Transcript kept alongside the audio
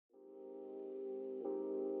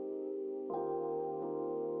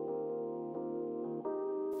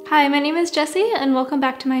Hi, my name is Jessie and welcome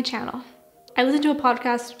back to my channel. I listen to a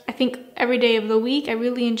podcast, I think, every day of the week. I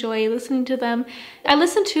really enjoy listening to them. I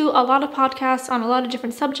listen to a lot of podcasts on a lot of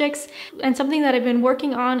different subjects, and something that I've been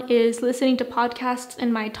working on is listening to podcasts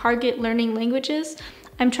in my target learning languages.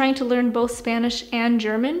 I'm trying to learn both Spanish and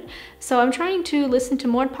German, so I'm trying to listen to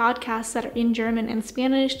more podcasts that are in German and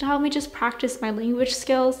Spanish to help me just practice my language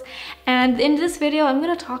skills. And in this video, I'm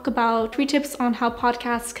going to talk about 3 tips on how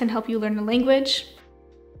podcasts can help you learn a language.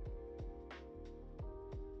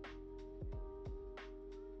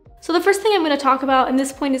 So the first thing I'm going to talk about, and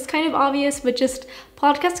this point is kind of obvious, but just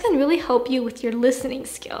podcasts can really help you with your listening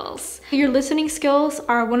skills. Your listening skills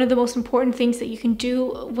are one of the most important things that you can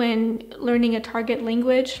do when learning a target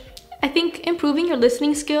language. I think improving your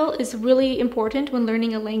listening skill is really important when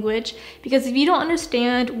learning a language, because if you don't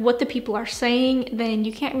understand what the people are saying, then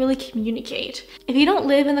you can't really communicate. If you don't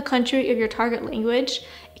live in the country of your target language,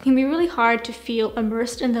 it can be really hard to feel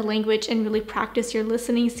immersed in the language and really practice your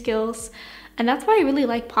listening skills. And that's why I really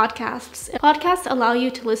like podcasts. Podcasts allow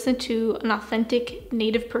you to listen to an authentic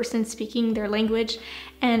native person speaking their language.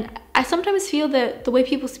 And I sometimes feel that the way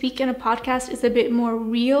people speak in a podcast is a bit more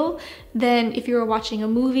real than if you were watching a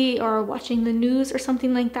movie or watching the news or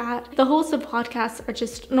something like that. The hosts of podcasts are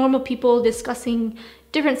just normal people discussing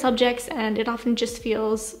different subjects, and it often just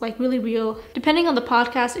feels like really real. Depending on the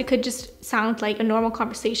podcast, it could just sound like a normal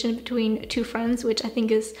conversation between 2 friends, which I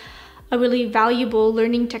think is a really valuable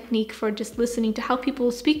learning technique for just listening to how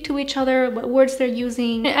people speak to each other, what words they're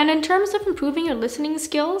using. And in terms of improving your listening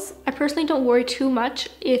skills, I personally don't worry too much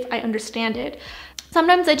if I understand it.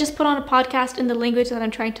 Sometimes I just put on a podcast in the language that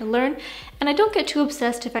I'm trying to learn, and I don't get too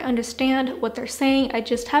obsessed if I understand what they're saying. I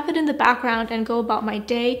just have it in the background and go about my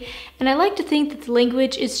day. And I like to think that the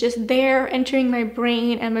language is just there entering my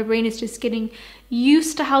brain, and my brain is just getting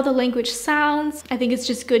used to how the language sounds. I think it's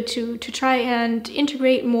just good to try and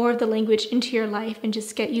integrate more of the language into your life and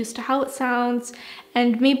just get used to how it sounds,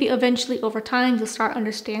 and maybe eventually over time you'll start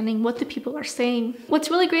understanding what the people are saying. What's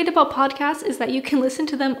really great about podcasts is that you can listen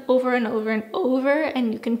to them over and over and over,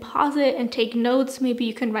 and you can pause it and take notes. Maybe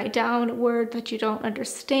you can write down a word that you don't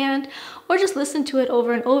understand, or just listen to it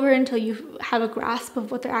over and over until you have a grasp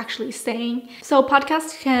of what they're actually saying. So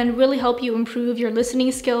podcasts can really help you improve your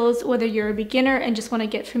listening skills, whether you're a beginner and just want to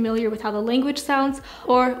get familiar with how the language sounds,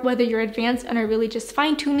 or whether you're advanced and are really just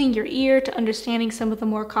fine-tuning your ear to understanding some of the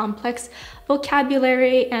more complex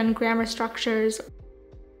vocabulary and grammar structures.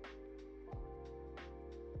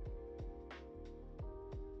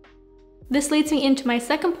 This leads me into my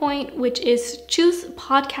second point, which is choose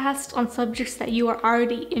podcasts on subjects that you are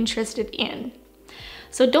already interested in.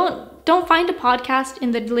 So don't find a podcast in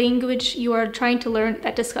the language you are trying to learn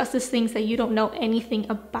that discusses things that you don't know anything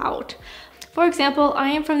about. For example, I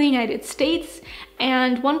am from the United States,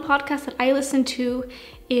 and one podcast that I listen to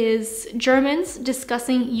is Germans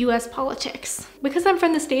discussing US politics. Because I'm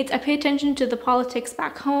from the States, I pay attention to the politics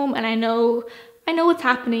back home, and I know what's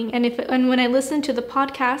happening. And when I listen to the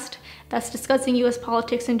podcast that's discussing US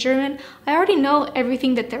politics in German, I already know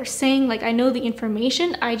everything that they're saying. Like, I know the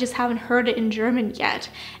information, I just haven't heard it in German yet.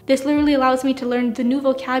 This literally allows me to learn the new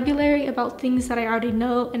vocabulary about things that I already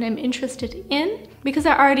know and I'm interested in. Because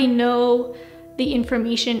I already know the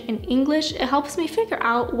information in English, it helps me figure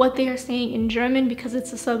out what they are saying in German, because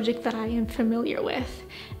it's a subject that I am familiar with.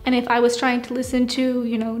 And if I was trying to listen to,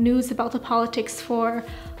 news about the politics for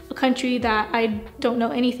a country that I don't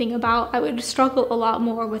know anything about, I would struggle a lot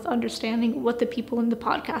more with understanding what the people in the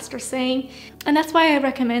podcast are saying. And that's why I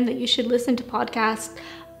recommend that you should listen to podcasts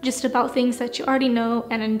just about things that you already know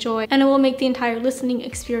and enjoy, and it will make the entire listening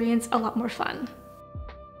experience a lot more fun.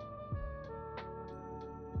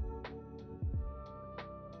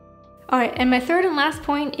 Alright, and my third and last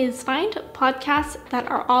point is find podcasts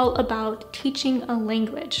that are all about teaching a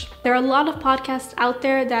language. There are a lot of podcasts out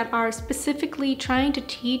there that are specifically trying to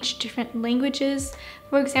teach different languages.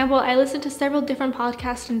 For example, I listen to several different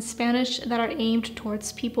podcasts in Spanish that are aimed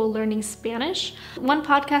towards people learning Spanish. One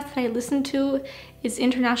podcast that I listen to is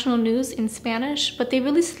International News in Spanish, but they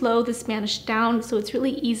really slow the Spanish down, so it's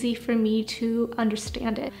really easy for me to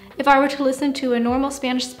understand it. If I were to listen to a normal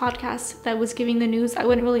Spanish podcast that was giving the news, I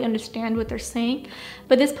wouldn't really understand what they're saying.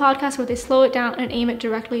 But this podcast, where they slow it down and aim it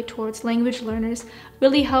directly towards language learners,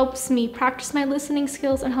 really helps me practice my listening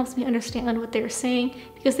skills and helps me understand what they're saying,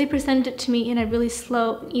 because they present it to me in a really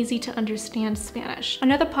slow and easy to understand Spanish.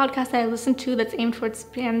 Another podcast that I listen to that's aimed towards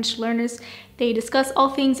Spanish learners, They discuss all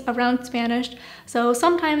things around Spanish. So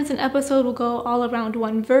sometimes an episode will go all around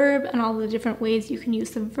one verb and all the different ways you can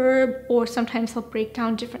use the verb, or sometimes they'll break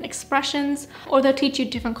down different expressions, or they'll teach you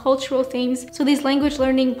different cultural things. So these language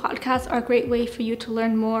learning podcasts are a great way for you to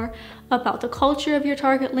learn more about the culture of your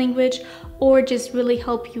target language, or just really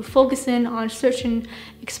help you focus in on certain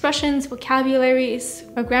expressions, vocabularies,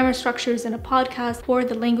 or grammar structures in a podcast. Or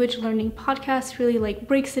the language learning podcast really like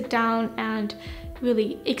breaks it down and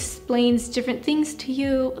really explains different things to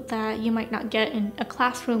you that you might not get in a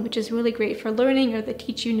classroom, which is really great for learning, or they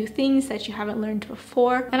teach you new things that you haven't learned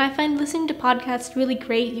before. And I find listening to podcasts really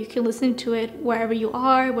great. You can listen to it wherever you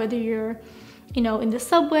are, whether you're in the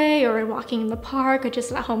subway or walking in the park or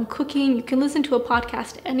just at home cooking. You can listen to a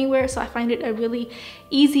podcast anywhere. So I find it a really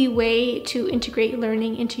easy way to integrate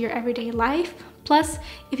learning into your everyday life. Plus,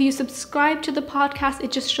 if you subscribe to the podcast,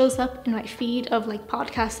 it just shows up in my feed of like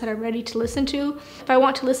podcasts that I'm ready to listen to. If I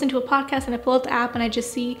want to listen to a podcast and I pull up the app and I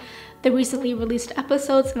just see the recently released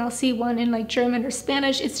episodes and I'll see one in like German or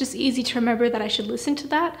Spanish, it's just easy to remember that I should listen to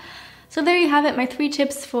that. So there you have it, my 3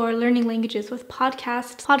 tips for learning languages with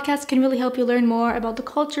podcasts. Podcasts can really help you learn more about the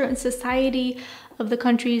culture and society of the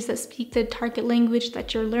countries that speak the target language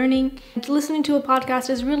that you're learning. And listening to a podcast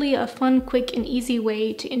is really a fun, quick, and easy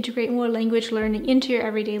way to integrate more language learning into your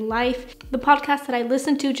everyday life. The podcasts that I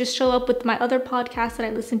listen to just show up with my other podcasts that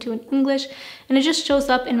I listen to in English, and it just shows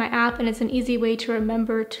up in my app, and it's an easy way to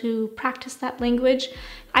remember to practice that language.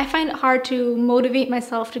 I find it hard to motivate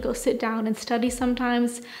myself to go sit down and study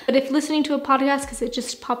sometimes, but if listening to a podcast, because it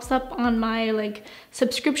just pops up on my like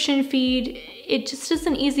subscription feed, it just is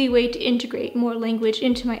an easy way to integrate more language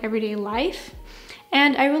into my everyday life.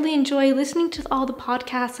 And I really enjoy listening to all the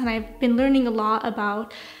podcasts, and I've been learning a lot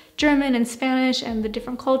about German and Spanish and the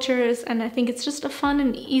different cultures, and I think it's just a fun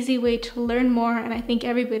and easy way to learn more, and I think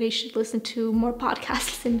everybody should listen to more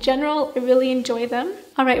podcasts in general. I really enjoy them.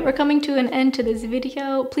 Alright, we're coming to an end to this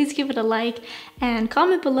video. Please give it a like and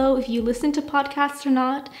comment below if you listen to podcasts or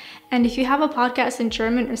not, and if you have a podcast in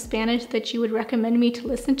German or Spanish that you would recommend me to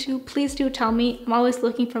listen to, please do tell me. I'm always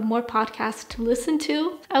looking for more podcasts to listen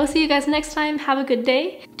to. I will see you guys next time. Have a good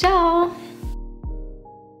day. Ciao!